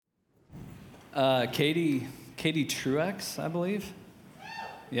Katie Truex, I believe.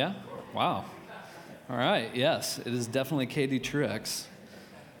 Yeah? Wow. All right, yes, it is definitely Katie Truex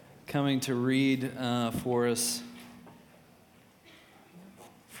coming to read for us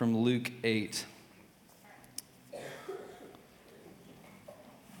from Luke 8.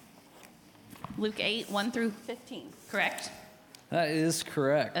 Luke 8, 1 through 15, correct? That is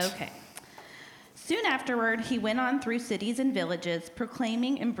correct. Okay. Soon afterward, he went on through cities and villages,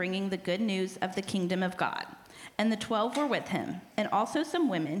 proclaiming and bringing the good news of the kingdom of God. And the 12 were with him, and also some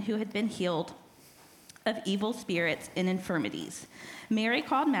women who had been healed of evil spirits and infirmities. Mary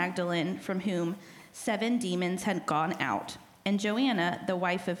called Magdalene, from whom 7 demons had gone out, and Joanna, the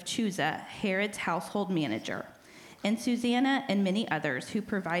wife of Chuza, Herod's household manager, and Susanna and many others who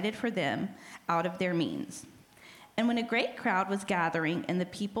provided for them out of their means. And when a great crowd was gathering and the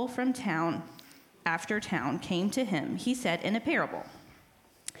people from town after town came to him, he said in a parable,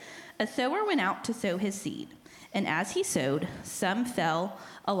 "A sower went out to sow his seed, and as he sowed, some fell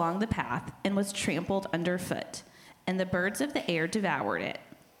along the path and was trampled underfoot, and the birds of the air devoured it.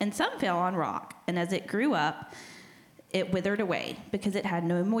 And some fell on rock, and as it grew up, it withered away, because it had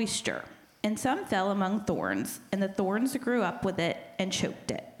no moisture. And some fell among thorns, and the thorns grew up with it and choked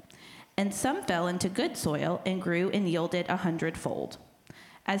it. And some fell into good soil and grew and yielded 100-fold.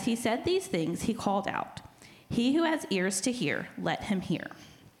 As he said these things, he called out, 'He who has ears to hear, let him hear.'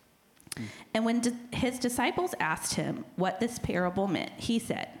 And when his disciples asked him what this parable meant, he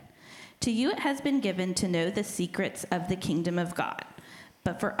said, 'To you it has been given to know the secrets of the kingdom of God.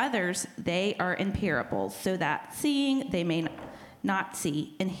 But for others, they are in parables, so that seeing they may not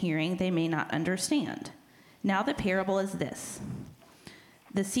see, and hearing they may not understand. Now the parable is this.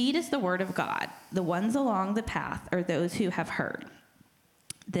 The seed is the word of God. The ones along the path are those who have heard.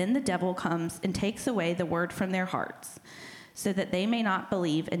 Then the devil comes and takes away the word from their hearts, so that they may not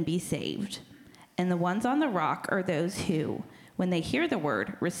believe and be saved. And the ones on the rock are those who, when they hear the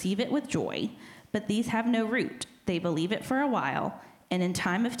word, receive it with joy, but these have no root. They believe it for a while, and in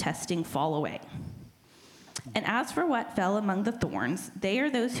time of testing fall away. And as for what fell among the thorns, they are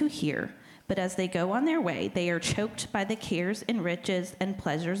those who hear, but as they go on their way, they are choked by the cares and riches and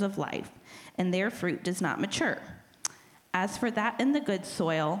pleasures of life, and their fruit does not mature. As for that in the good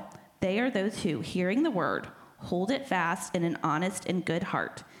soil, they are those who, hearing the word, hold it fast in an honest and good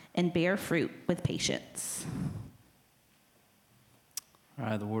heart, and bear fruit with patience." All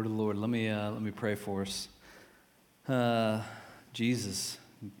right, the word of the Lord. Let me pray for us. Jesus,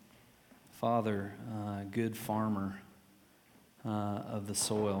 Father, good farmer of the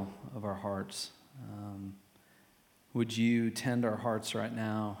soil of our hearts, would you tend our hearts right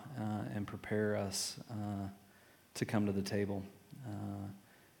now and prepare us to come to the table?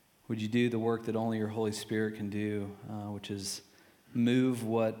 Would you do the work that only your Holy Spirit can do, which is move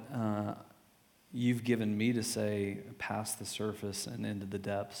what you've given me to say past the surface and into the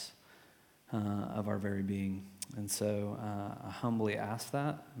depths of our very being. And so I humbly ask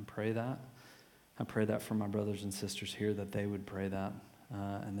that and pray that. I pray that for my brothers and sisters here, that they would pray that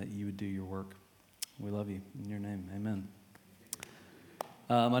and that you would do your work. We love you. In your name, amen.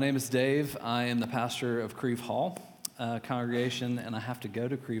 My name is Dave. I am the pastor of Creve Hall congregation, and I have to go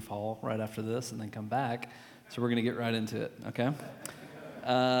to Creve Hall right after this and then come back. So we're going to get right into it, okay?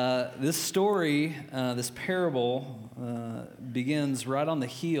 This story, this parable, begins right on the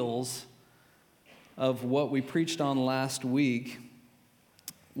heels of what we preached on last week,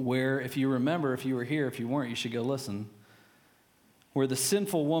 where, if you remember, if you were here, if you weren't, you should go listen, where the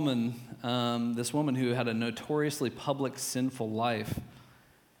sinful woman, this woman who had a notoriously public sinful life,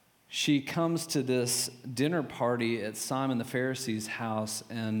 she comes to this dinner party at Simon the Pharisee's house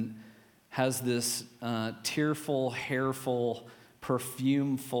and has this tearful, hairful,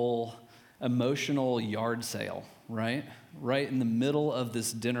 perfumeful, emotional yard sale, right? Right in the middle of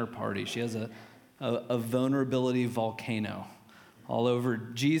this dinner party. She has a vulnerability volcano all over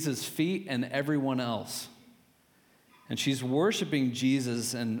Jesus' feet and everyone else. And she's worshiping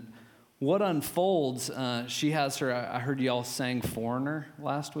Jesus, and what unfolds, she has her, I heard y'all sang Foreigner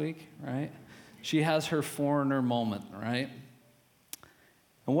last week, right? She has her Foreigner moment, right?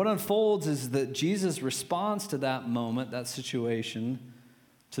 And what unfolds is that Jesus responds to that moment, that situation,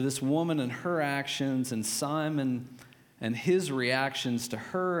 to this woman and her actions, and Simon and his reactions to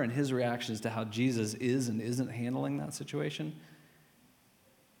her, and his reactions to how Jesus is and isn't handling that situation.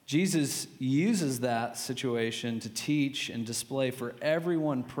 Jesus uses that situation to teach and display for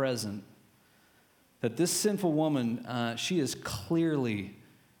everyone present that this sinful woman, she has clearly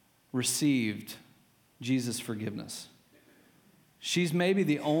received Jesus' forgiveness. She's maybe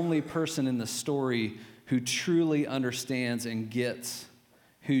the only person in the story who truly understands and gets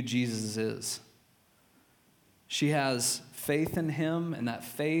who Jesus is. She has faith in him, and that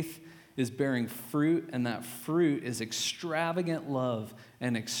faith is bearing fruit, and that fruit is extravagant love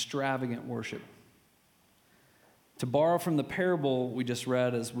and extravagant worship. To borrow from the parable we just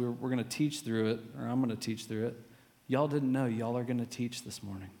read as we're going to teach through it, or I'm going to teach through it, y'all didn't know, y'all are going to teach this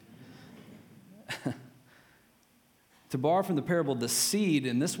morning. To borrow from the parable, the seed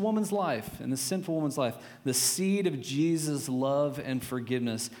in this woman's life, in this sinful woman's life, the seed of Jesus' love and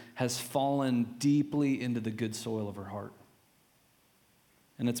forgiveness has fallen deeply into the good soil of her heart.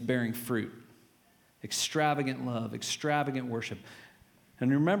 And it's bearing fruit. Extravagant love, extravagant worship.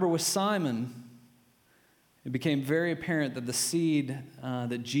 And remember with Simon, it became very apparent that the seed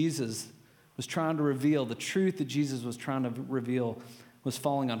that Jesus was trying to reveal, the truth that Jesus was trying to reveal, was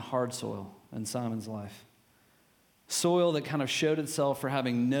falling on hard soil in Simon's life. Soil that kind of showed itself for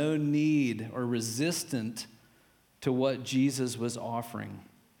having no need or resistant to what Jesus was offering.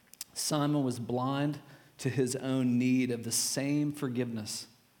 Simon was blind to his own need of the same forgiveness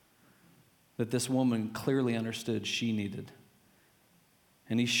that this woman clearly understood she needed.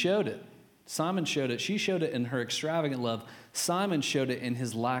 And he showed it. Simon showed it. She showed it in her extravagant love. Simon showed it in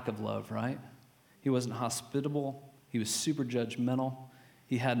his lack of love, right? He wasn't hospitable. He was super judgmental.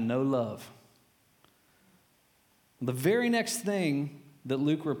 He had no love. The very next thing that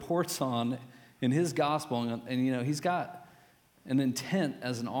Luke reports on in his gospel, and you know, he's got an intent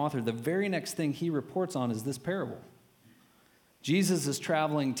as an author, the very next thing he reports on is this parable. Jesus is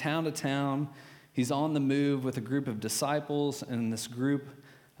traveling town to town. He's on the move with a group of disciples and this group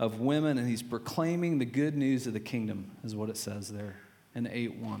of women, and he's proclaiming the good news of the kingdom, is what it says there in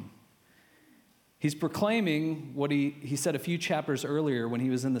 8:1. He's proclaiming what he said a few chapters earlier when he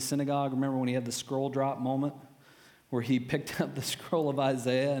was in the synagogue. Remember when he had the scroll drop moment? Where he picked up the scroll of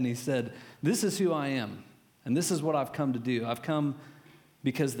Isaiah and he said, "This is who I am, and this is what I've come to do. I've come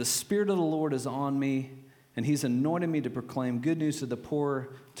because the Spirit of the Lord is on me, and he's anointed me to proclaim good news to the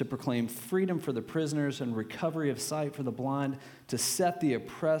poor, to proclaim freedom for the prisoners and recovery of sight for the blind, to set the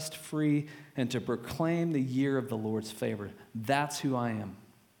oppressed free, and to proclaim the year of the Lord's favor." That's who I am.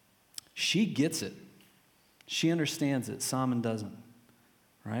 She gets it. She understands it. Simon doesn't,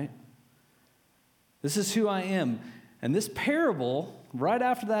 right? This is who I am. And this parable, right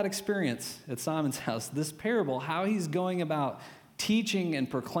after that experience at Simon's house, this parable, how he's going about teaching and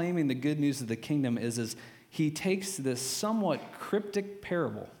proclaiming the good news of the kingdom is he takes this somewhat cryptic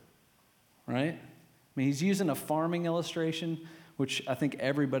parable, right? I mean, he's using a farming illustration, which I think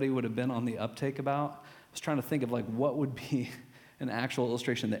everybody would have been on the uptake about. I was trying to think of like what would be an actual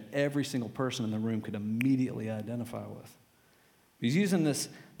illustration that every single person in the room could immediately identify with. He's using this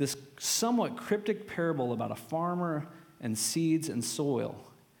somewhat cryptic parable about a farmer and seeds and soil.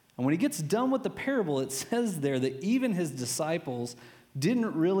 And when he gets done with the parable, it says there that even his disciples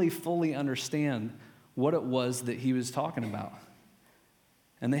didn't really fully understand what it was that he was talking about.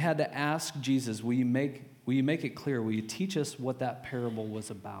 And they had to ask Jesus, will you make it clear? Will you teach us what that parable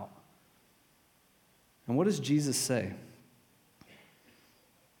was about? And what does Jesus say?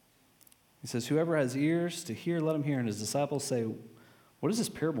 He says, "Whoever has ears to hear, let him hear." And his disciples say, "What does this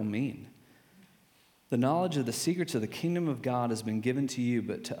parable mean?" "The knowledge of the secrets of the kingdom of God has been given to you,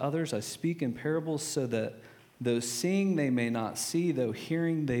 but to others I speak in parables so that though seeing they may not see, though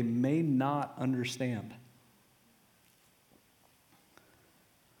hearing they may not understand."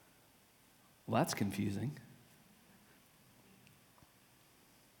 Well, that's confusing.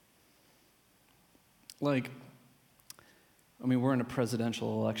 We're in a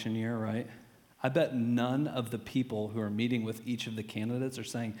presidential election year, right? I bet none of the people who are meeting with each of the candidates are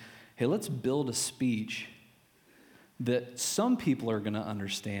saying, "Hey, let's build a speech that some people are going to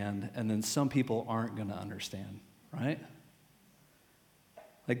understand and then some people aren't going to understand," right?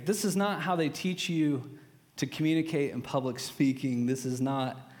 Like, this is not how they teach you to communicate in public speaking. This is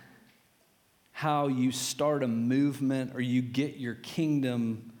not how you start a movement or you get your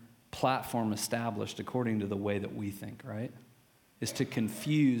kingdom platform established according to the way that we think, right? Is to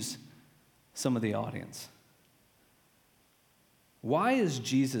confuse some of the audience. Why is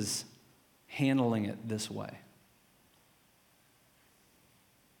Jesus handling it this way?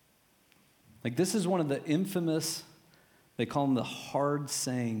 Like, this is one of the infamous, they call them the hard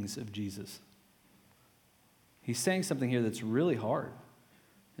sayings of Jesus. He's saying something here that's really hard.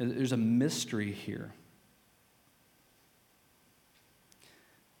 There's a mystery here.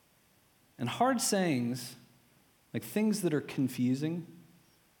 And hard sayings, like things that are confusing,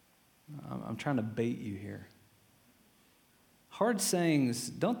 I'm trying to bait you here. Hard sayings,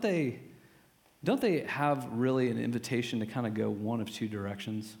 don't they have really an invitation to kind of go one of two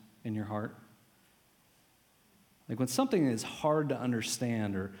directions in your heart? Like when something is hard to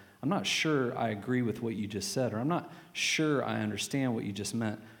understand, or I'm not sure I agree with what you just said, or I'm not sure I understand what you just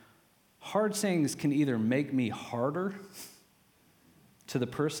meant, hard sayings can either make me harder to the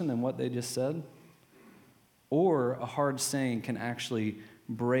person and what they just said, or a hard saying can actually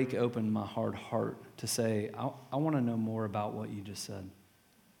break open my hard heart to say, I want to know more about what you just said.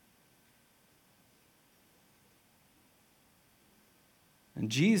 And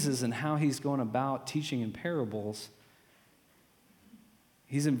Jesus and how he's going about teaching in parables,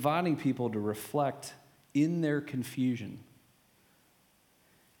 he's inviting people to reflect in their confusion.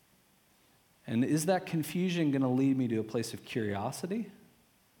 And is that confusion going to lead me to a place of curiosity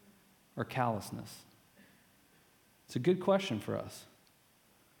or callousness? It's a good question for us.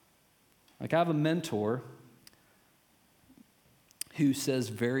 Like I have a mentor who says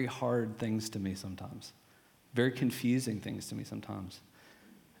very hard things to me sometimes, very confusing things to me sometimes.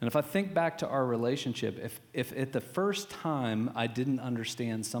 And if I think back to our relationship, if at the first time I didn't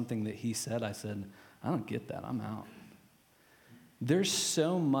understand something that he said, I said, I don't get that, I'm out. There's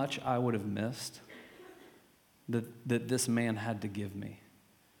so much I would have missed that this man had to give me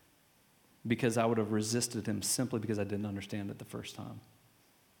because I would have resisted him simply because I didn't understand it the first time.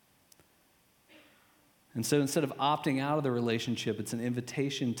 And so instead of opting out of the relationship, it's an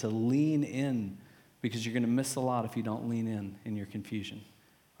invitation to lean in because you're going to miss a lot if you don't lean in your confusion.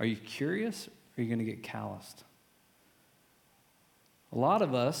 Are you curious or are you going to get calloused? A lot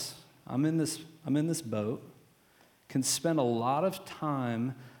of us, I'm in this boat, can spend a lot of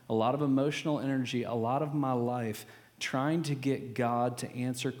time, a lot of emotional energy, a lot of my life trying to get God to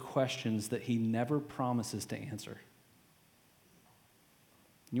answer questions that he never promises to answer.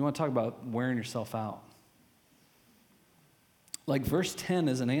 You want to talk about wearing yourself out? Like verse 10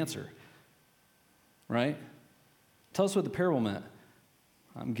 is an answer, right? Tell us what the parable meant.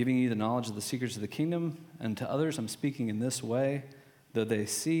 I'm giving you the knowledge of the secrets of the kingdom, and to others I'm speaking in this way. Though they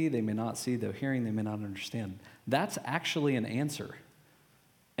see, they may not see. Though hearing, they may not understand. That's actually an answer.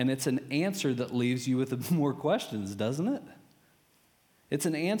 And it's an answer that leaves you with more questions, doesn't it? It's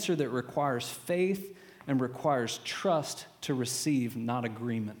an answer that requires faith and requires trust to receive, not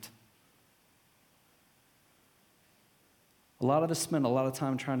agreement. A lot of us spend a lot of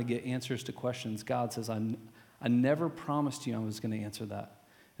time trying to get answers to questions. God says, I never promised you I was going to answer that.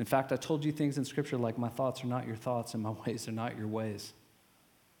 In fact, I told you things in Scripture like my thoughts are not your thoughts and my ways are not your ways.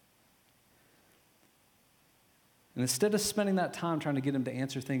 And instead of spending that time trying to get him to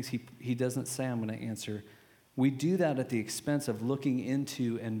answer things he doesn't say I'm going to answer, we do that at the expense of looking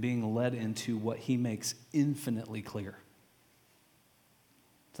into and being led into what he makes infinitely clear.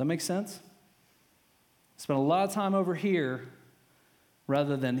 Does that make sense? Spend a lot of time over here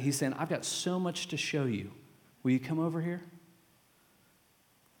rather than he's saying, I've got so much to show you. Will you come over here?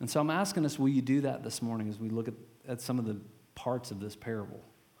 And so I'm asking us, will you do that this morning as we look at some of the parts of this parable?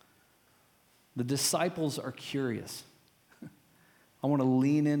 The disciples are curious. I want to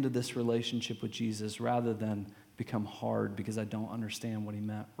lean into this relationship with Jesus rather than become hard because I don't understand what he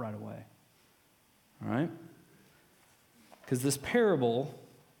meant right away. All right? Because this parable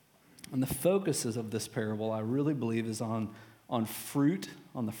and the focuses of this parable, I really believe, is on fruit,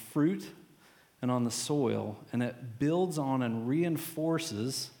 on the fruit and on the soil, and it builds on and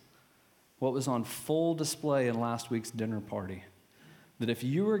reinforces what was on full display in last week's dinner party. That if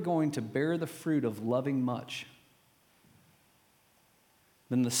you are going to bear the fruit of loving much,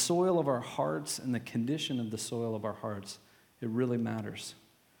 then the soil of our hearts and the condition of the soil of our hearts, it really matters.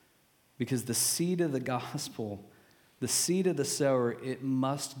 Because the seed of the gospel, the seed of the sower, it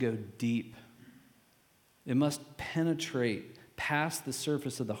must go deep. It must penetrate past the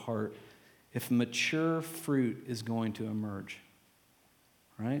surface of the heart if mature fruit is going to emerge.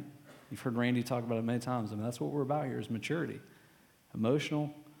 Right? You've heard Randy talk about it many times. I mean, that's what we're about here is maturity. Emotional,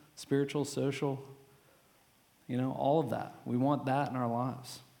 spiritual, social, all of that. We want that in our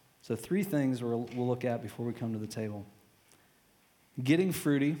lives. So 3 things we'll look at before we come to the table. Getting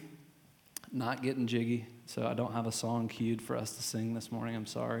fruity, not getting jiggy. So I don't have a song queued for us to sing this morning. I'm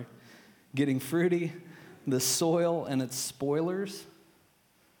sorry. Getting fruity, the soil and its spoilers.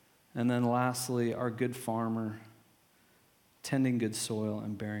 And then lastly, our good farmer, tending good soil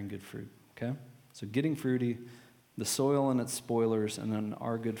and bearing good fruit. Okay? So getting fruity, the soil and its spoilers, and then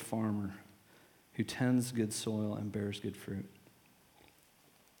our good farmer who tends good soil and bears good fruit.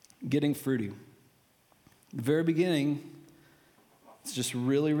 Getting fruity. The very beginning, it's just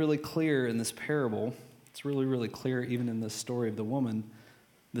really, really clear in this parable. It's really, really clear even in this story of the woman.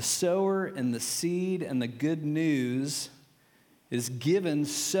 The sower and the seed and the good news is given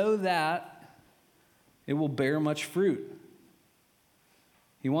so that it will bear much fruit.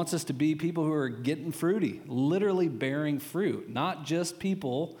 He wants us to be people who are getting fruity, literally bearing fruit, not just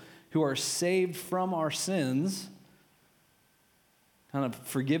people who are saved from our sins, kind of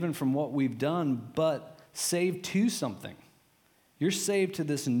forgiven from what we've done, but saved to something. You're saved to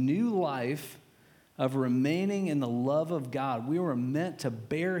this new life of remaining in the love of God. We were meant to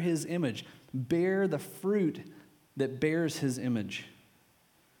bear his image, bear the fruit that bears his image.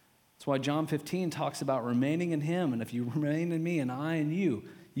 That's why John 15 talks about remaining in him, and if you remain in me and I in you,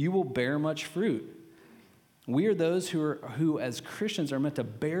 you will bear much fruit. We are those who as Christians are meant to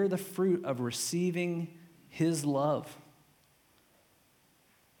bear the fruit of receiving his love.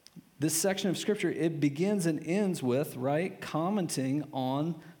 This section of scripture, it begins and ends with, right, commenting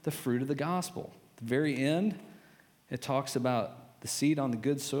on the fruit of the gospel. At the very end, it talks about the seed on the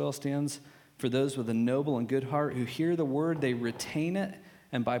good soil stands for those with a noble and good heart who hear the word, they retain it,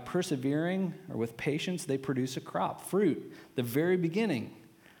 and by persevering or with patience, they produce a crop, fruit. The very beginning,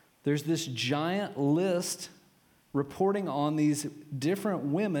 there's this giant list reporting on these different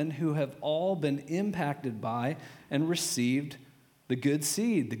women who have all been impacted by and received the good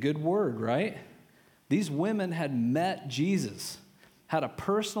seed, the good word, right? These women had met Jesus, had a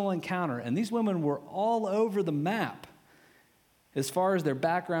personal encounter, and these women were all over the map as far as their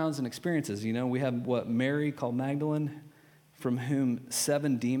backgrounds and experiences. You know, we have Mary called Magdalene, from whom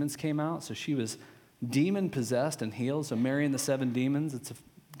 7 demons came out. So she was demon-possessed and healed. So Mary and the 7 demons, it's a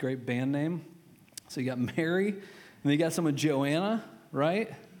great band name. So you got Mary, and then you got someone Joanna,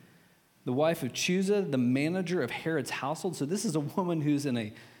 right? The wife of Chusa, the manager of Herod's household. So this is a woman who's in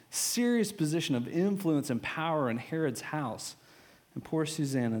a serious position of influence and power in Herod's house. And poor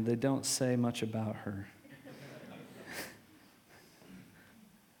Susanna, they don't say much about her.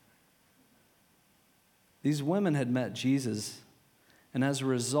 These women had met Jesus, and as a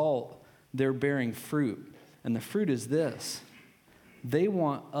result, they're bearing fruit. And the fruit is this: they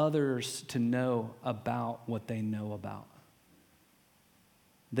want others to know about what they know about.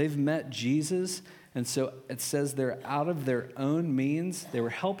 They've met Jesus, and so it says they're out of their own means. They were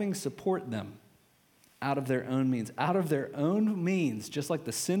helping support them out of their own means. Out of their own means, just like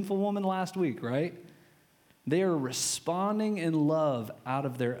the sinful woman last week, right? They are responding in love out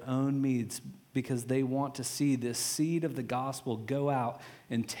of their own means because they want to see this seed of the gospel go out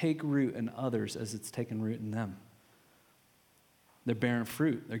and take root in others as it's taken root in them. They're bearing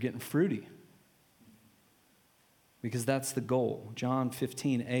fruit. They're getting fruity. Because that's the goal. John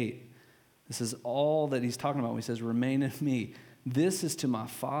 15:8. This is all that he's talking about when he says, remain in me. This is to my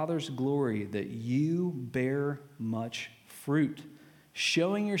Father's glory that you bear much fruit,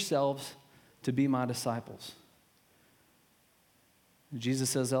 showing yourselves to be my disciples. Jesus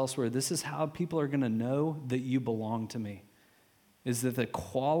says elsewhere, this is how people are going to know that you belong to me, is that the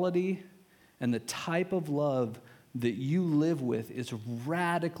quality and the type of love that you live with is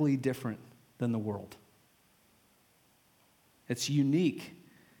radically different than the world. It's unique.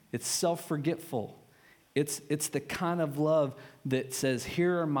 It's self-forgetful. It's the kind of love that says,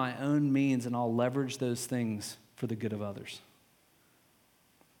 here are my own means, and I'll leverage those things for the good of others.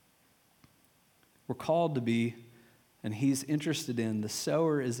 We're called to be, and he's interested in, the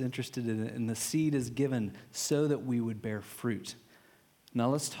sower is interested in it, and the seed is given so that we would bear fruit. Now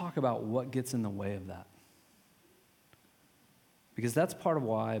let's talk about what gets in the way of that. Because that's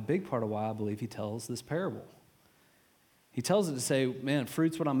a big part of why I believe he tells this parable. He tells it to say, man,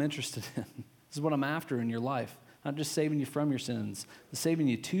 fruit's what I'm interested in. This is what I'm after in your life. Not just saving you from your sins, but saving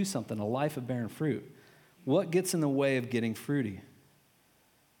you to something, a life of bearing fruit. What gets in the way of getting fruity?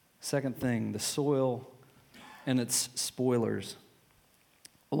 Second thing, the soil and its spoilers.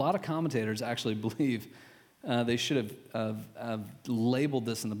 A lot of commentators actually believe they should have labeled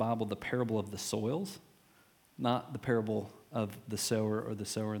this in the Bible the parable of the soils, not the parable of the sower or the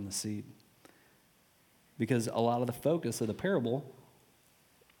sower and the seed. Because a lot of the focus of the parable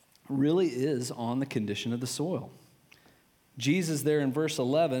really is on the condition of the soil. Jesus there in verse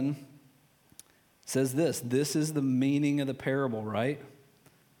 11 says this is the meaning of the parable, right?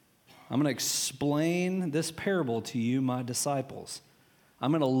 I'm going to explain this parable to you, my disciples.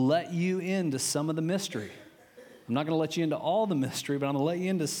 I'm going to let you into some of the mystery. I'm not going to let you into all the mystery, but I'm going to let you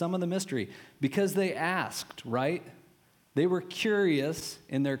into some of the mystery. Because they asked, right? They were curious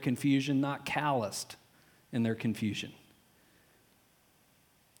in their confusion, not calloused in their confusion.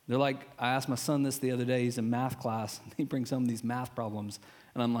 They're like, I asked my son this the other day. He's in math class. And he brings home these math problems.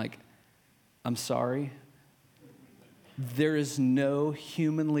 And I'm like, I'm sorry. There is no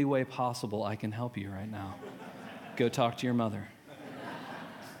humanly way possible I can help you right now. Go talk to your mother.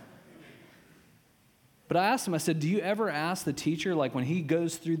 But I asked him, I said, do you ever ask the teacher, like when he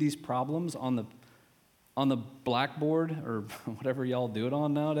goes through these problems on on the blackboard, or whatever y'all do it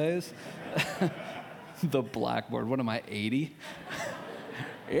on nowadays. The blackboard. What am I, 80?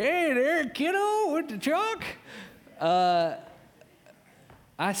 Hey there, kiddo, with the chalk.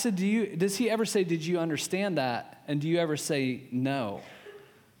 I said, does he ever say, did you understand that? And do you ever say no?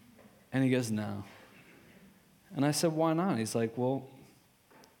 And he goes, no. And I said, why not? He's like, well,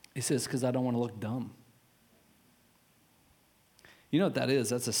 he says, because I don't want to look dumb. You know what that is?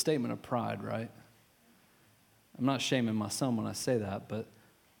 That's a statement of pride, right? I'm not shaming my son when I say that, but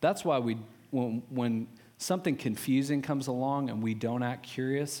that's why when something confusing comes along and we don't act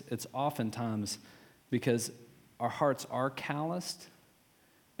curious, it's oftentimes because our hearts are calloused,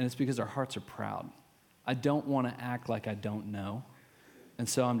 and it's because our hearts are proud. I don't want to act like I don't know, and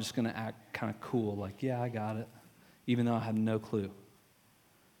so I'm just going to act kind of cool, like, yeah, I got it, even though I have no clue.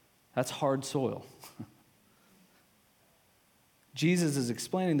 That's hard soil. Jesus is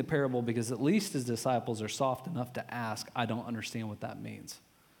explaining the parable because at least his disciples are soft enough to ask, I don't understand what that means.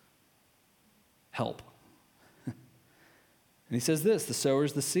 Help. And he says this, the sower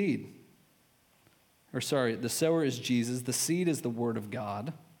is the seed. The sower is Jesus. The seed is the word of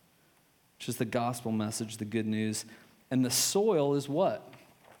God, which is the gospel message, the good news. And the soil is what?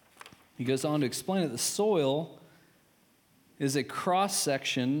 He goes on to explain it. The soil is a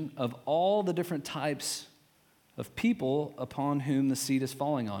cross-section of all the different types of people upon whom the seed is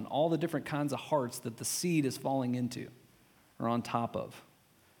falling on, all the different kinds of hearts that the seed is falling into or on top of.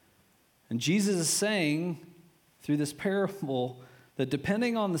 And Jesus is saying through this parable that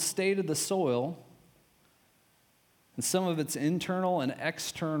depending on the state of the soil and some of its internal and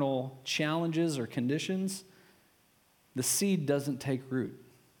external challenges or conditions, the seed doesn't take root.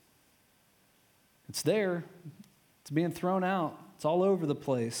 It's there. It's being thrown out. It's all over the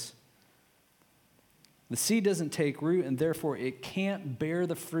place. The seed doesn't take root, and therefore it can't bear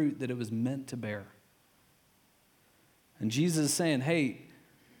the fruit that it was meant to bear. And Jesus is saying, hey,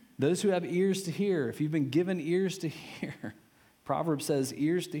 those who have ears to hear, if you've been given ears to hear, Proverbs says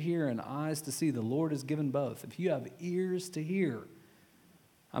ears to hear and eyes to see. The Lord has given both. If you have ears to hear,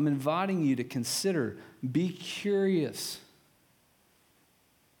 I'm inviting you to consider, be curious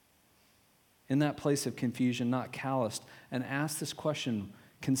in that place of confusion, not calloused, and ask this question.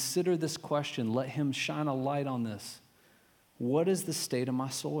 Consider this question. Let him shine a light on this. What is the state of my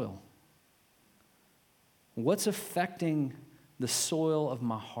soil? What's affecting the soil of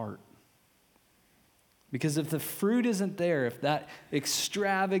my heart? Because if the fruit isn't there, if that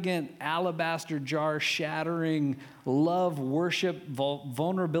extravagant alabaster jar shattering love, worship,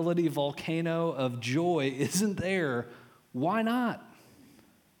 vulnerability volcano of joy isn't there, why not?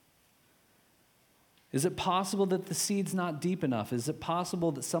 Is it possible that the seed's not deep enough? Is it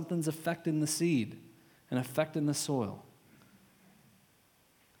possible that something's affecting the seed and affecting the soil?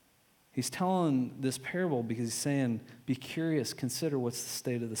 He's telling this parable because he's saying, be curious, consider what's the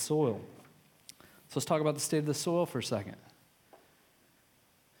state of the soil. So let's talk about the state of the soil for a second.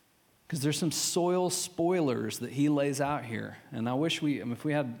 Because there's some soil spoilers that he lays out here. And I wish if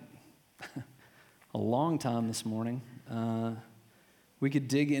we had a long time this morning, we could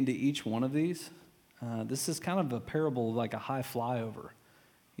dig into each one of these. This is kind of a parable like a high flyover,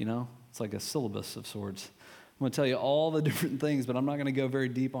 you know? It's like a syllabus of sorts. I'm going to tell you all the different things, but I'm not going to go very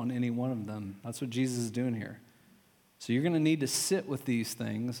deep on any one of them. That's what Jesus is doing here. So you're going to need to sit with these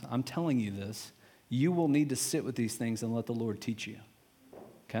things. I'm telling you this. You will need to sit with these things and let the Lord teach you.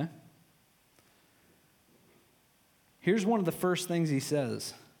 Okay? Here's one of the first things he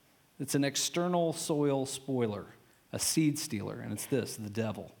says. It's an external soil spoiler, a seed stealer, and it's this, the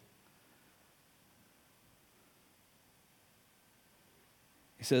devil.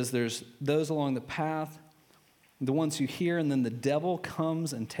 He says there's those along the path, the ones who hear, and then the devil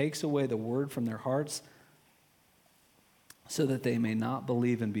comes and takes away the word from their hearts so that they may not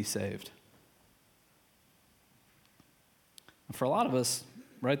believe and be saved. And for a lot of us,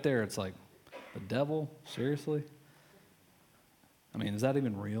 right there, it's like, the devil? Seriously? I mean, is that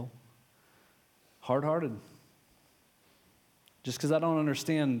even real? Hard-hearted. Just because I don't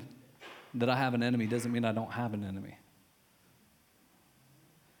understand that I have an enemy doesn't mean I don't have an enemy.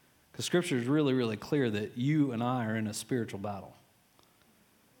 Because Scripture is really, really clear that you and I are in a spiritual battle.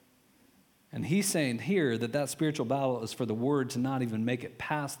 And he's saying here that spiritual battle is for the word to not even make it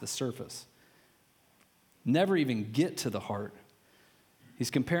past the surface. Never even get to the heart.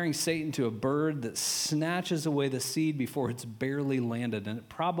 He's comparing Satan to a bird that snatches away the seed before it's barely landed. And it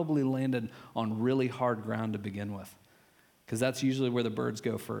probably landed on really hard ground to begin with. Because that's usually where the birds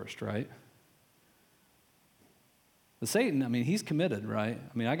go first, right? But Satan, I mean, he's committed, right?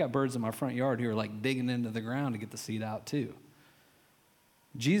 I mean, I got birds in my front yard who are like digging into the ground to get the seed out too.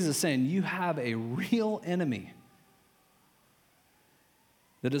 Jesus is saying you have a real enemy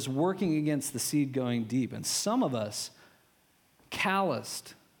that is working against the seed going deep. And some of us,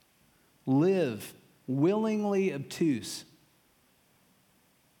 calloused, live willingly obtuse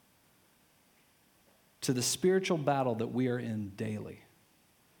to the spiritual battle that we are in daily.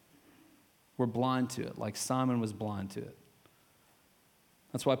 We're blind to it, like Simon was blind to it.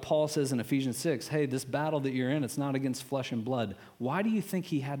 That's why Paul says in Ephesians 6, hey, this battle that you're in, it's not against flesh and blood. Why do you think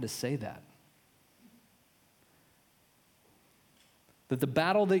he had to say that? That the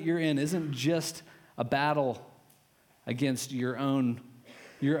battle that you're in isn't just a battle against your own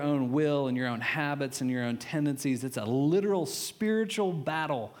will and your own habits and your own tendencies. It's a literal spiritual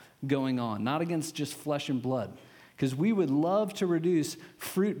battle going on, not against just flesh and blood. Because we would love to reduce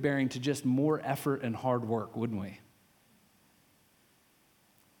fruit bearing to just more effort and hard work, wouldn't we?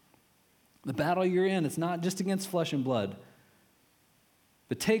 The battle you're in, it's not just against flesh and blood.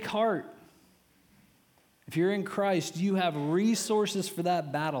 But take heart. If you're in Christ, you have resources for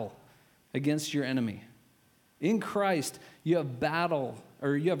that battle against your enemy. In Christ, you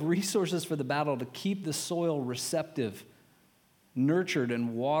have resources for the battle to keep the soil receptive, nurtured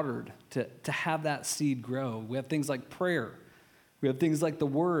and watered to have that seed grow. We have things like prayer. We have things like the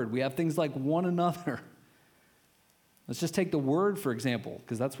Word. We have things like one another. Let's just take the Word, for example,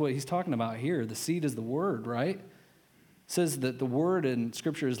 because that's what he's talking about here. The seed is the Word, right? It says that the Word in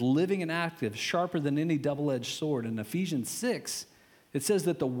Scripture is living and active, sharper than any double-edged sword. In Ephesians 6, it says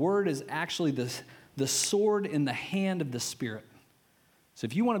that the Word is actually the sword in the hand of the Spirit. So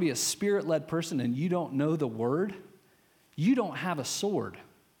if you want to be a Spirit-led person and you don't know the Word, you don't have a sword.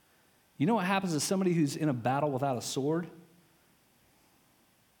 You know what happens to somebody who's in a battle without a sword?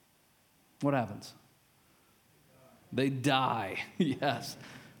 What happens? They die. Yes.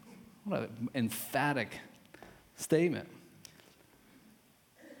 What an emphatic statement.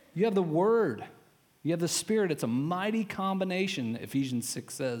 You have the Word. You have the Spirit. It's a mighty combination, Ephesians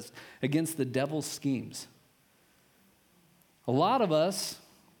 6 says, against the devil's schemes. A lot of us,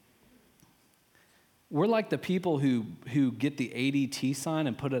 we're like the people who get the ADT sign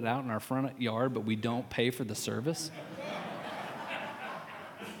and put it out in our front yard, but we don't pay for the service.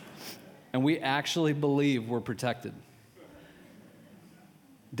 And we actually believe we're protected.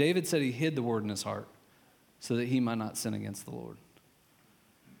 David said he hid the word in his heart so that he might not sin against the Lord.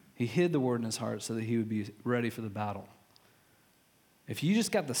 He hid the word in his heart so that he would be ready for the battle. If you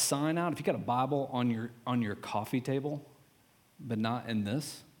just got the sign out, if you got a Bible on your coffee table, but not in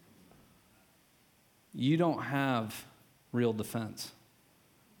this, you don't have real defense.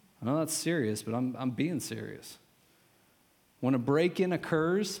 I know that's serious, but I'm being serious. When a break-in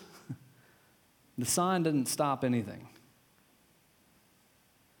occurs, the sign doesn't stop anything.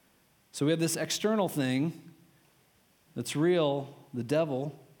 So we have this external thing that's real, the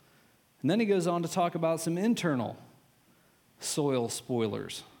devil, and then he goes on to talk about some internal soil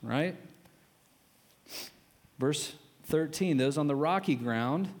spoilers, right? Verse 13, those on the rocky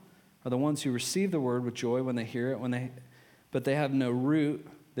ground are the ones who receive the word with joy when they hear it, but they have no root.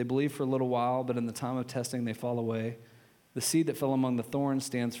 They believe for a little while, but in the time of testing they fall away. The seed that fell among the thorns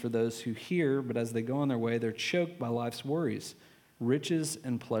stands for those who hear, but as they go on their way, they're choked by life's worries, riches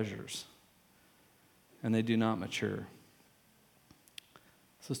and pleasures, and they do not mature.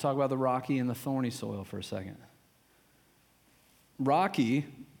 So let's talk about the rocky and the thorny soil for a second. Rocky,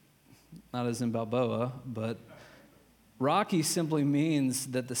 not as in Balboa, but rocky simply means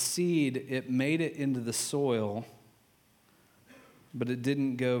that the seed, it made it into the soil, but it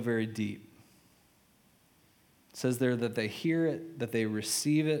didn't go very deep. It says there that they hear it, that they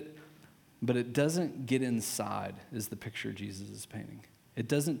receive it, but it doesn't get inside, is the picture Jesus is painting. It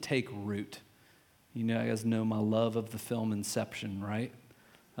doesn't take root. You guys know my love of the film Inception, right?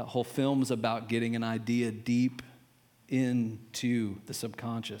 That whole film's about getting an idea deep into the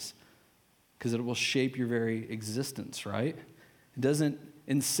subconscious because it will shape your very existence, right? It doesn't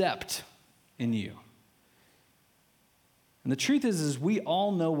incept in you. And the truth is we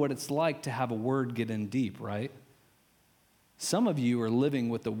all know what it's like to have a word get in deep, right? Some of you are living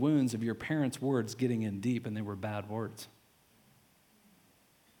with the wounds of your parents' words getting in deep, and they were bad words.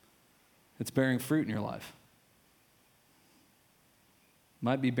 It's bearing fruit in your life.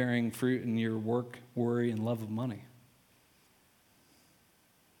 Might be bearing fruit in your work, worry, and love of money.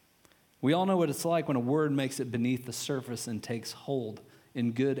 We all know what it's like when a word makes it beneath the surface and takes hold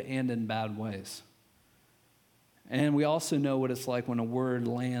in good and in bad ways. And we also know what it's like when a word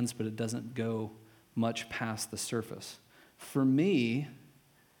lands, but it doesn't go much past the surface. For me,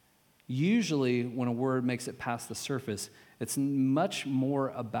 usually when a word makes it past the surface, it's much more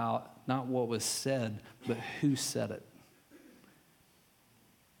about not what was said, but who said it.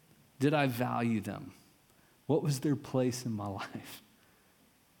 Did I value them? What was their place in my life?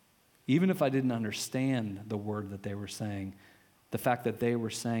 Even if I didn't understand the word that they were saying, the fact that they were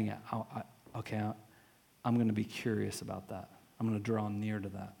saying it, I'm going to be curious about that. I'm going to draw near to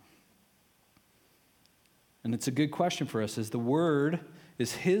that. And it's a good question for us. Is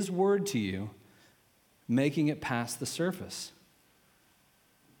his word to you making it past the surface?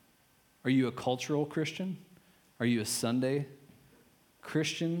 Are you a cultural Christian? Are you a Sunday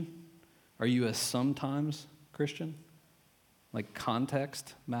Christian? Are you a sometimes Christian? Like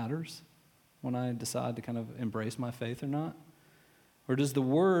context matters when I decide to kind of embrace my faith or not? Or does the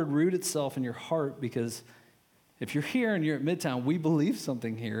word root itself in your heart? Because if you're here and you're at Midtown, we believe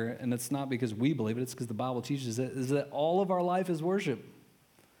something here, and it's not because we believe it, it's because the Bible teaches it, is that all of our life is worship.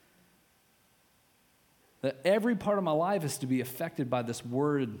 That every part of my life is to be affected by this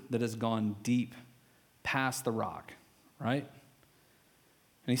word that has gone deep past the rock, right?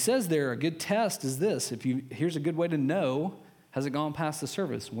 And he says there, a good test is this. Here's a good way to know, has it gone past the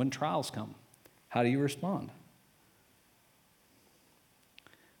surface? When trials come, how do you respond?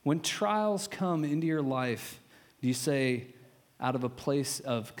 When trials come into your life, do you say, out of a place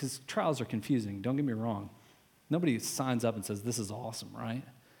of, because trials are confusing, don't get me wrong. Nobody signs up and says, this is awesome, right?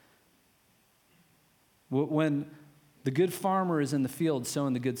 When the good farmer is in the field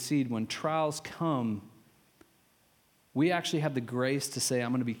sowing the good seed, when trials come, we actually have the grace to say,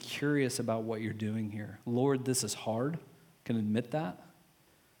 I'm going to be curious about what you're doing here. Lord, this is hard. Can admit that.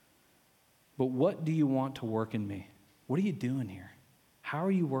 But what do you want to work in me? What are you doing here? How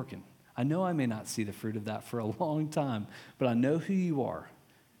are you working? I know I may not see the fruit of that for a long time, but I know who you are.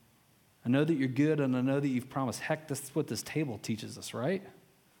 I know that you're good, and I know that you've promised. Heck, that's what this table teaches us, right?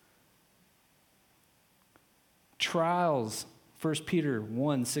 Trials, 1 Peter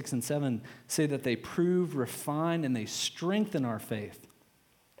 1, 6 and 7, say that they prove, refine, and they strengthen our faith.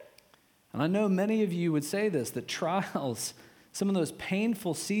 And I know many of you would say this, that trials, some of those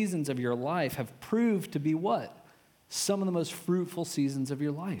painful seasons of your life have proved to be what? Some of the most fruitful seasons of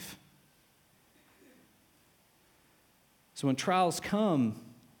your life. So when trials come,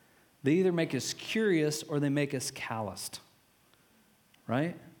 they either make us curious or they make us calloused,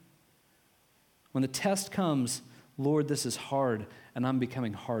 right? When the test comes, Lord, this is hard, and I'm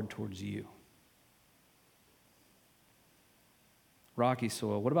becoming hard towards you. Rocky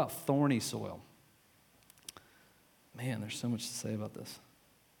soil. What about thorny soil? Man, there's so much to say about this.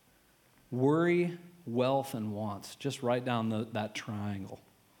 Worry, wealth, and wants. Just write down that triangle.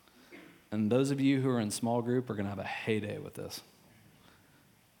 And those of you who are in small group are going to have a heyday with this.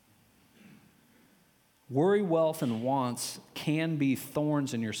 Worry, wealth, and wants can be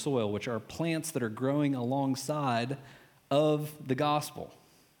thorns in your soil, which are plants that are growing alongside of the gospel.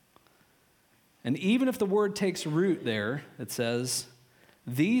 And even if the word takes root there, it says,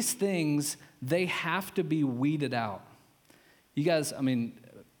 these things, they have to be weeded out. You guys, how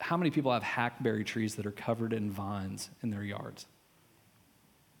many people have hackberry trees that are covered in vines in their yards?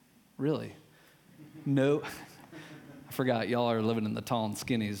 Really? No. I forgot, y'all are living in the tall and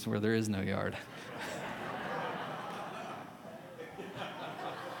skinnies where there is no yard.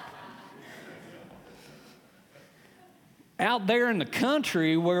 Out there in the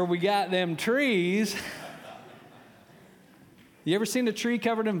country where we got them trees, you ever seen a tree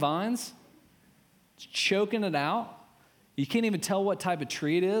covered in vines? It's choking it out. You can't even tell what type of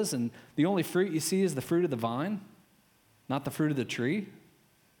tree it is, and the only fruit you see is the fruit of the vine, not the fruit of the tree.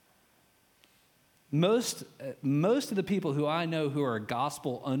 Most of the people who I know who are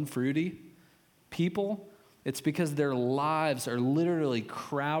gospel unfruity people, it's because their lives are literally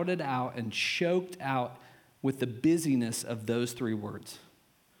crowded out and choked out with the busyness of those three words: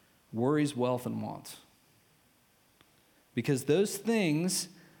 worries, wealth, and wants. Because those things,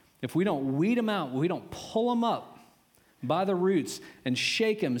 if we don't weed them out, we don't pull them up by the roots and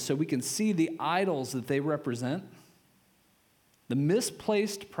shake them so we can see the idols that they represent, the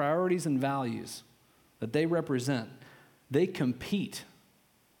misplaced priorities and values that they represent, they compete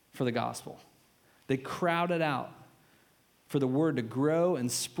for the gospel. They crowd it out for the word to grow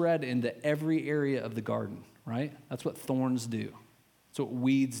and spread into every area of the garden, right? That's what thorns do. That's what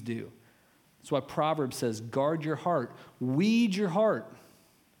weeds do. That's why Proverbs says, guard your heart, weed your heart.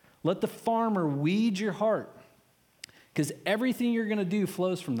 Let the farmer weed your heart, because everything you're going to do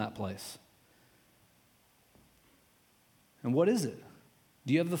flows from that place. And what is it?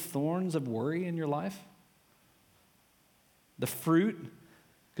 Do you have the thorns of worry in your life? The fruit,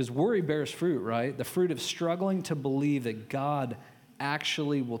 because worry bears fruit, right? The fruit of struggling to believe that God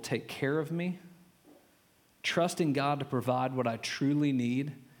actually will take care of me, trusting God to provide what I truly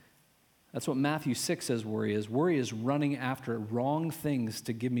need. That's what Matthew 6 says worry is. Worry is running after wrong things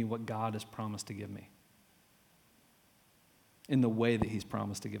to give me what God has promised to give me in the way that he's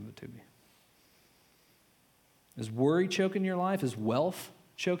promised to give it to me. Is worry choking your life? Is wealth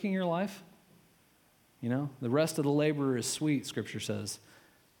choking your life? You know, the rest of the laborer is sweet, Scripture says.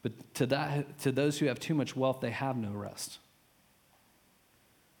 But to those who have too much wealth, they have no rest.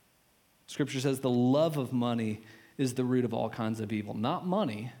 Scripture says the love of money is the root of all kinds of evil. Not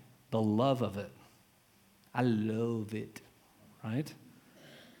money, the love of it. I love it, right?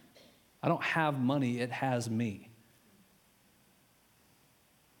 I don't have money, it has me.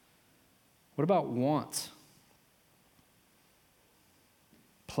 What about wants?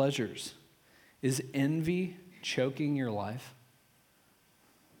 Pleasures. Is envy choking your life?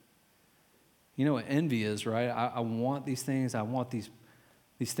 You know what envy is, right? I want these things. I want these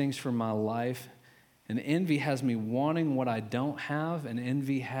things for my life. And envy has me wanting what I don't have, and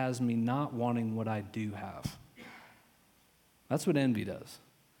envy has me not wanting what I do have. That's what envy does.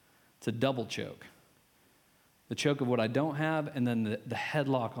 It's a double choke. The choke of what I don't have, and then the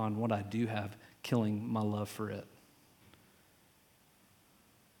headlock on what I do have, killing my love for it.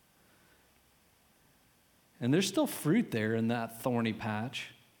 And there's still fruit there in that thorny patch.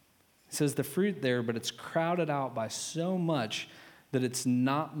 It says the fruit there, but it's crowded out by so much that it's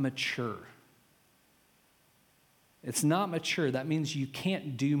not mature. It's not mature. That means you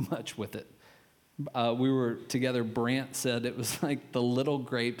can't do much with it. We were together, Brant said it was like the little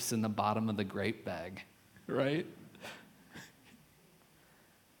grapes in the bottom of the grape bag, right?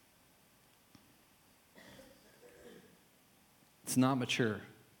 It's not mature.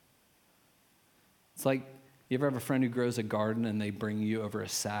 It's like, you ever have a friend who grows a garden and they bring you over a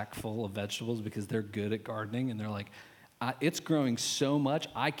sack full of vegetables because they're good at gardening and they're like, it's growing so much,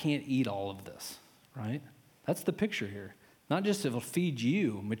 I can't eat all of this, right? That's the picture here. Not just it'll feed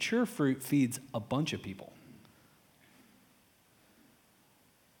you, mature fruit feeds a bunch of people.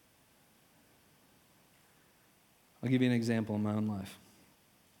 I'll give you an example in my own life.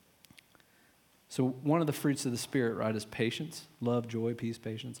 So one of the fruits of the Spirit, right, is patience, love, joy, peace,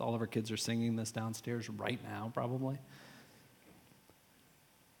 patience. All of our kids are singing this downstairs right now, probably.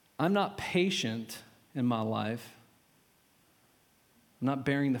 I'm not patient in my life. I'm not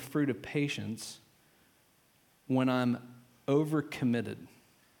bearing the fruit of patience when I'm overcommitted.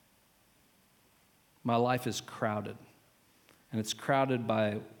 My life is crowded, and it's crowded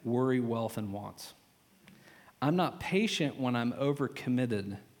by worry, wealth, and wants. I'm not patient when I'm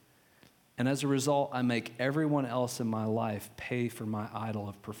overcommitted, and as a result, I make everyone else in my life pay for my idol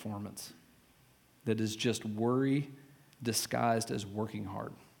of performance that is just worry disguised as working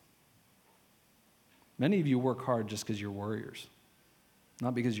hard. Many of you work hard just because you're warriors,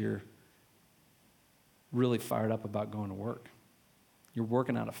 not because you're really fired up about going to work. You're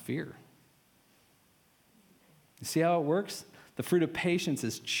working out of fear. You see how it works? The fruit of patience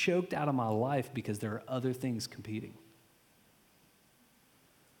is choked out of my life because there are other things competing.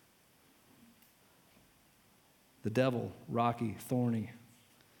 The devil, rocky, thorny,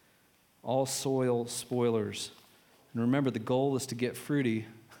 all soil spoilers. And remember, the goal is to get fruity.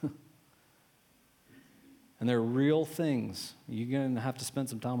 And they're real things. You're going to have to spend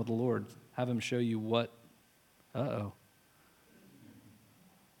some time with the Lord. Have him show you what. Uh-oh.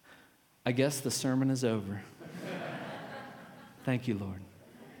 I guess the sermon is over. Thank you, Lord.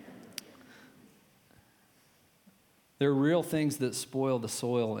 There are real things that spoil the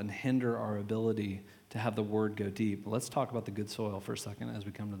soil and hinder our ability to have the word go deep. Let's talk about the good soil for a second as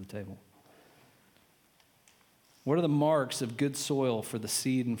we come to the table. What are the marks of good soil for the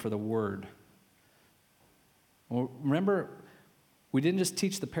seed and for the word? Well, remember, we didn't just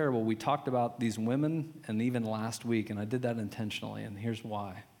teach the parable. We talked about these women, and even last week, and I did that intentionally, and here's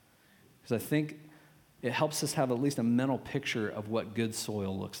why. Because I think it helps us have at least a mental picture of what good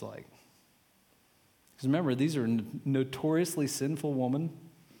soil looks like. Because remember, these are notoriously sinful women,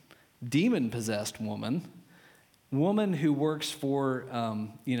 demon-possessed woman who works for,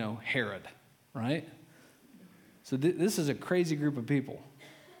 Herod, right? So this is a crazy group of people.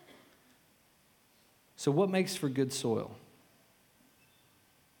 So what makes for good soil?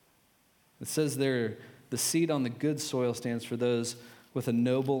 It says there, the seed on the good soil stands for those with a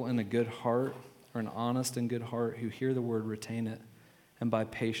noble and a good heart, or an honest and good heart, who hear the word, retain it, and by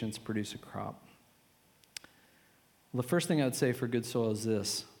patience produce a crop. Well, the first thing I would say for good soil is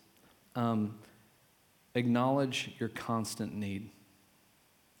this. Acknowledge your constant need.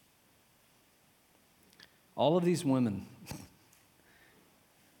 All of these women,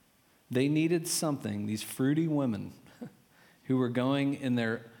 they needed something, these fruity women who were going in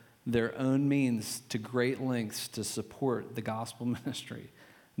their own means to great lengths to support the gospel ministry.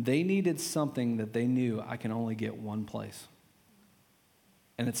 They needed something that they knew I can only get one place.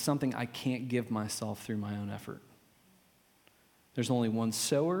 And it's something I can't give myself through my own effort. There's only one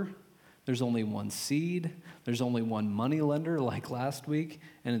sower. There's only one seed. There's only one money lender, like last week,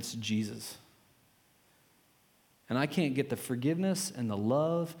 and it's Jesus. And I can't get the forgiveness and the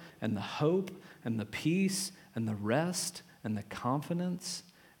love and the hope and the peace and the rest and the confidence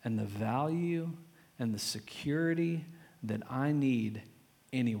and the value and the security that I need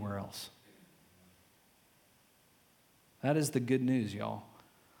anywhere else. That is the good news, y'all.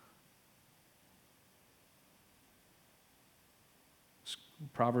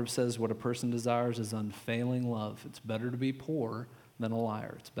 Proverbs says what a person desires is unfailing love. It's better to be poor than a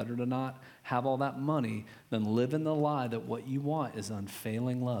liar. It's better to not have all that money than live in the lie that what you want is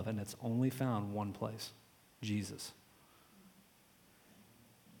unfailing love, and it's only found one place, Jesus.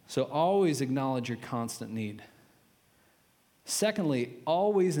 So always acknowledge your constant need. Secondly,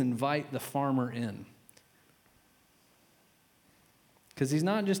 always invite the farmer in. Because he's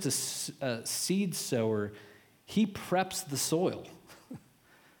not just a seed sower, he preps the soil.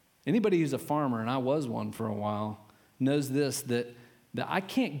 Anybody who's a farmer, and I was one for a while, knows this, that I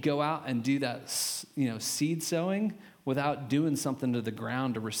can't go out and do that, seed sowing without doing something to the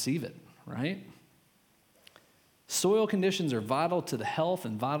ground to receive it, right? Soil conditions are vital to the health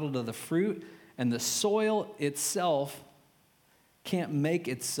and vital to the fruit, and the soil itself can't make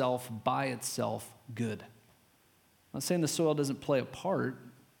itself by itself good. I'm not saying the soil doesn't play a part,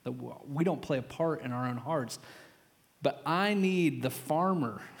 that we don't play a part in our own hearts, but I need the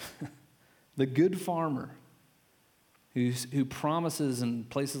farmer, the good farmer, who promises in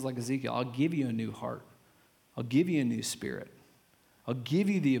places like Ezekiel, I'll give you a new heart. I'll give you a new spirit. I'll give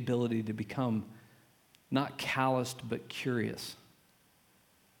you the ability to become not calloused, but curious.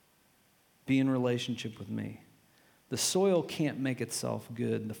 Be in relationship with me. The soil can't make itself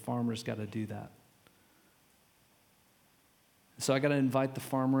good. The farmer's got to do that. So I got to invite the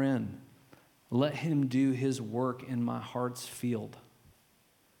farmer in. Let him do his work in my heart's field.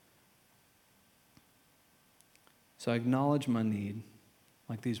 So I acknowledge my need,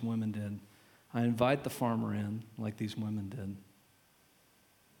 like these women did. I invite the farmer in, like these women did.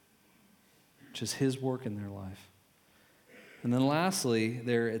 Just his work in their life. And then lastly,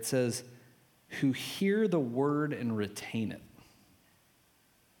 there it says, who hear the word and retain it.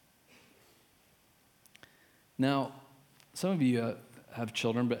 Now, some of you have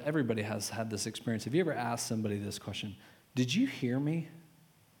children, but everybody has had this experience. Have you ever asked somebody this question? Did you hear me?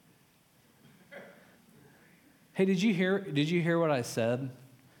 Hey, did you hear what I said?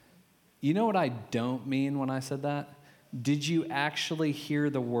 You know what I don't mean when I said that? Did you actually hear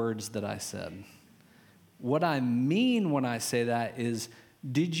the words that I said? What I mean when I say that is,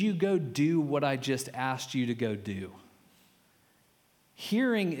 did you go do what I just asked you to go do?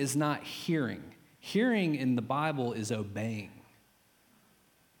 Hearing is not hearing. Hearing in the Bible is obeying.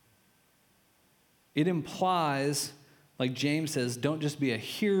 It implies, like James says, don't just be a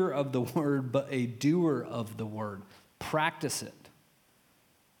hearer of the word, but a doer of the word. Practice it.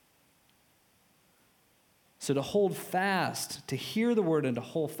 So to hold fast, to hear the word and to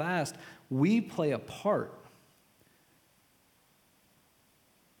hold fast, we play a part.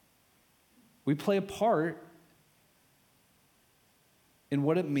 We play a part in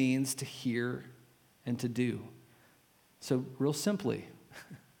what it means to hear and to do. So real simply,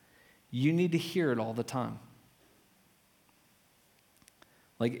 you need to hear it all the time.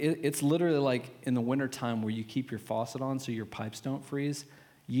 Like it's literally like in the wintertime where you keep your faucet on so your pipes don't freeze.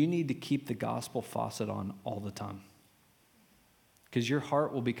 You need to keep the gospel faucet on all the time. Because your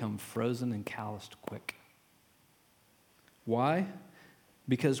heart will become frozen and calloused quick. Why?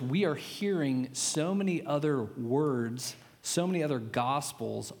 Because we are hearing so many other words, so many other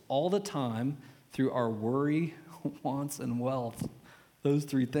gospels all the time through our worry, wants, and wealth. Those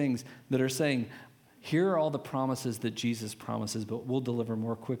three things that are saying, here are all the promises that Jesus promises, but we'll deliver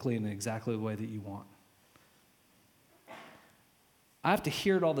more quickly in exactly the way that you want. I have to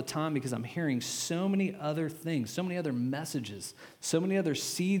hear it all the time because I'm hearing so many other things, so many other messages, so many other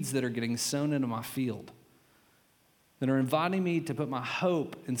seeds that are getting sown into my field that are inviting me to put my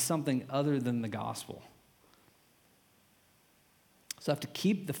hope in something other than the gospel. So I have to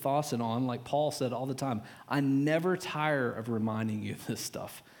keep the faucet on, like Paul said all the time. I never tire of reminding you of this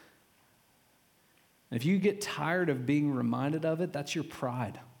stuff. And if you get tired of being reminded of it, that's your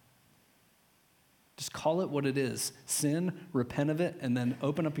pride. Just call it what it is. Sin, repent of it, and then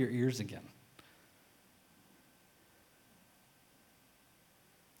open up your ears again.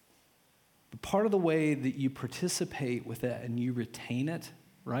 But part of the way that you participate with it and you retain it,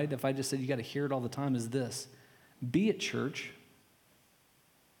 right? If I just said you got to hear it all the time, is this. Be at church.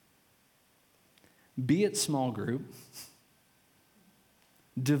 be it small group,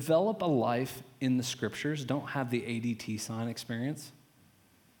 develop a life in the scriptures. Don't have the ADT sign experience.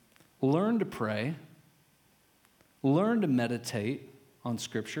 Learn to pray. Learn to meditate on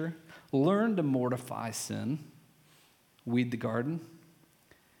scripture. Learn to mortify sin. Weed the garden.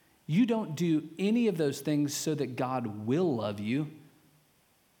 You don't do any of those things so that God will love you.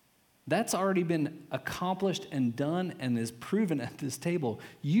 That's already been accomplished and done and is proven at this table.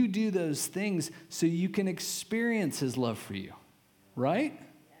 You do those things so you can experience his love for you, right?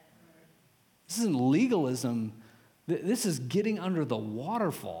 This isn't legalism. This is getting under the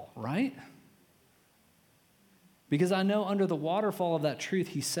waterfall, right? Because I know under the waterfall of that truth,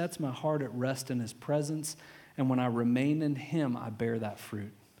 he sets my heart at rest in his presence, and when I remain in him, I bear that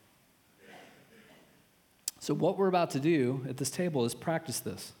fruit. So what we're about to do at this table is practice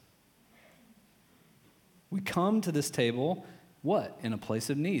this. We come to this table, what? In a place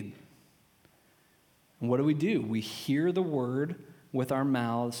of need. And what do? We hear the word with our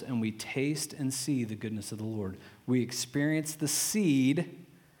mouths, and we taste and see the goodness of the Lord. We experience the seed,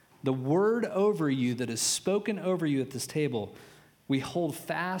 the word over you that is spoken over you at this table. We hold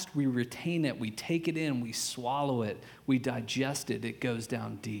fast, we retain it, we take it in, we swallow it, we digest it, it goes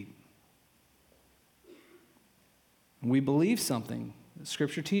down deep. And we believe something that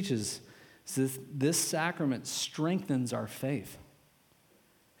Scripture teaches. This sacrament strengthens our faith.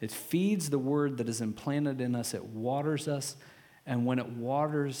 It feeds the word that is implanted in us. It waters us. And when it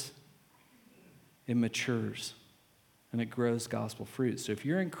waters, it matures. And it grows gospel fruit. So if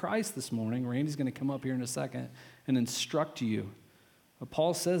you're in Christ this morning, Randy's going to come up here in a second and instruct you. But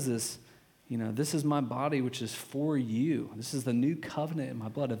Paul says this, this is my body which is for you. This is the new covenant in my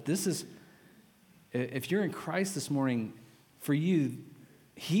blood. If you're in Christ this morning, for you,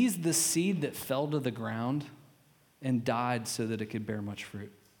 he's the seed that fell to the ground and died so that it could bear much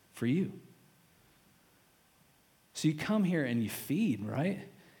fruit for you. So you come here and you feed, right?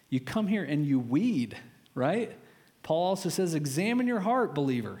 You come here and you weed, right? Paul also says, examine your heart,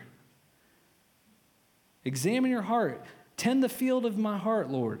 believer. Examine your heart. Tend the field of my heart,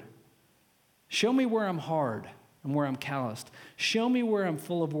 Lord. Show me where I'm hard and where I'm calloused. Show me where I'm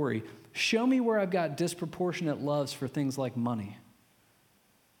full of worry. Show me where I've got disproportionate loves for things like money.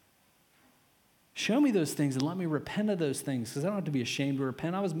 Show me those things and let me repent of those things, because I don't have to be ashamed to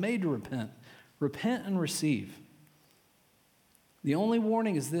repent. I was made to repent. Repent and receive. The only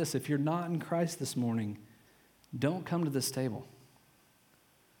warning is this: if you're not in Christ this morning, don't come to this table.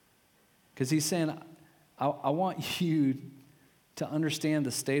 Because he's saying, I want you to understand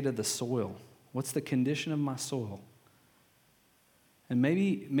the state of the soil. What's the condition of my soil? And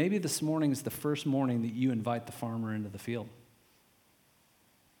maybe this morning is the first morning that you invite the farmer into the field.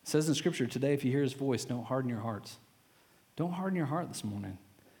 It says in Scripture, today, if you hear his voice, don't harden your hearts. Don't harden your heart this morning.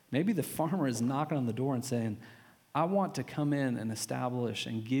 Maybe the farmer is knocking on the door and saying, I want to come in and establish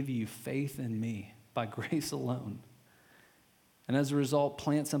and give you faith in me by grace alone. And as a result,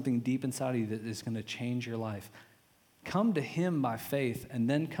 plant something deep inside of you that is going to change your life. Come to him by faith, and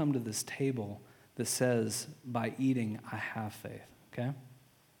then come to this table that says, by eating, I have faith. Okay?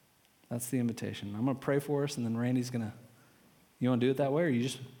 That's the invitation. I'm going to pray for us, and then Randy's going to... You want to do it that way, or you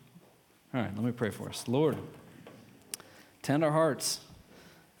just... All right, let me pray for us. Lord, tend our hearts.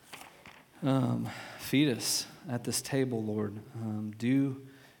 Feed us at this table, Lord. Do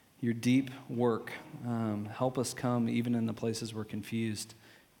your deep work. Help us come even in the places we're confused,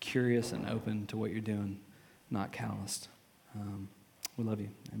 curious and open to what you're doing, not calloused. We love you.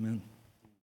 Amen.